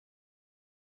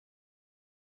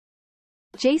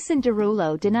Jason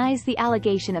Derulo denies the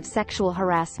allegation of sexual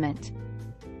harassment.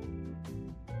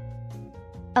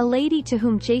 A lady to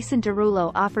whom Jason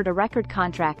Derulo offered a record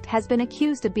contract has been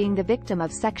accused of being the victim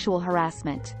of sexual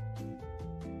harassment.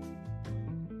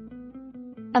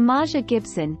 Amaja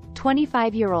Gibson,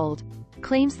 25-year-old,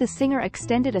 claims the singer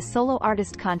extended a solo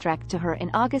artist contract to her in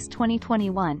August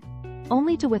 2021,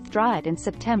 only to withdraw it in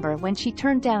September when she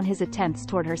turned down his attempts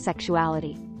toward her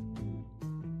sexuality.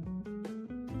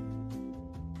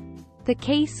 The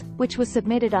case, which was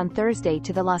submitted on Thursday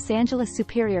to the Los Angeles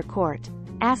Superior Court,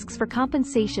 asks for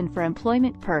compensation for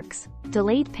employment perks,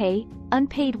 delayed pay,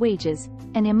 unpaid wages,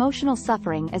 and emotional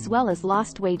suffering as well as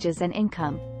lost wages and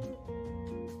income.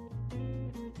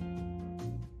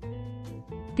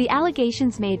 The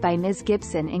allegations made by Ms.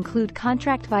 Gibson include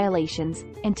contract violations,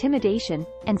 intimidation,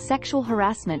 and sexual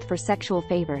harassment for sexual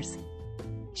favors.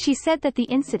 She said that the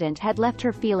incident had left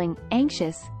her feeling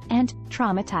anxious and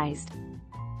traumatized.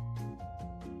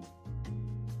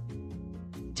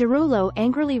 Derulo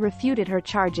angrily refuted her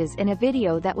charges in a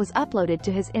video that was uploaded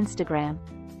to his Instagram.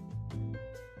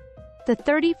 The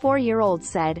 34-year-old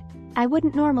said, "I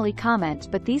wouldn't normally comment,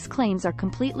 but these claims are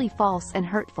completely false and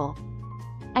hurtful.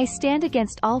 I stand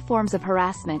against all forms of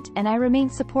harassment and I remain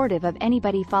supportive of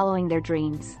anybody following their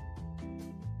dreams.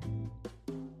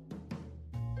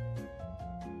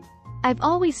 I've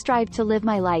always strived to live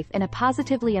my life in a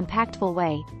positively impactful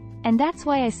way, and that's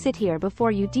why I sit here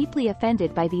before you deeply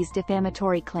offended by these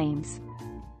defamatory claims.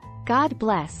 God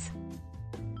bless."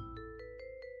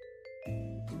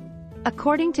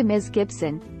 According to Ms.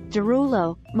 Gibson,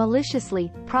 Derulo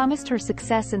maliciously promised her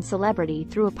success and celebrity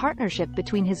through a partnership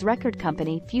between his record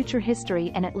company Future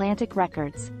History and Atlantic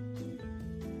Records.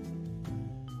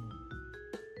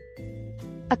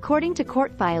 According to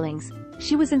court filings,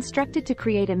 she was instructed to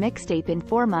create a mixtape in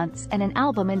 4 months and an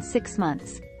album in 6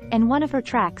 months, and one of her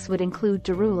tracks would include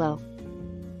Derulo.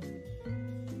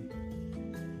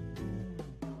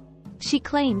 She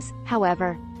claims,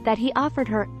 however, that he offered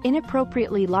her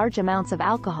inappropriately large amounts of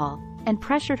alcohol and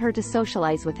pressured her to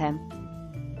socialize with him.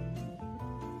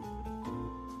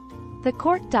 The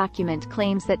court document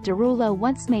claims that Derulo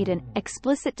once made an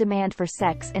explicit demand for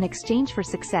sex in exchange for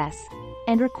success,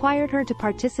 and required her to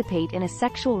participate in a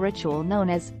sexual ritual known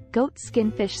as goat skin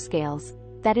fish scales,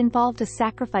 that involved a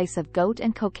sacrifice of goat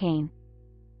and cocaine.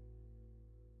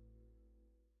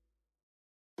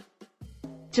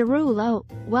 Derulo,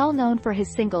 well known for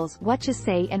his singles Whatcha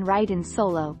Say and Ride in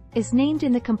Solo, is named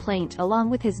in the complaint along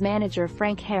with his manager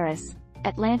Frank Harris,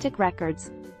 Atlantic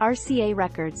Records, RCA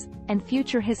Records, and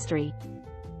Future History.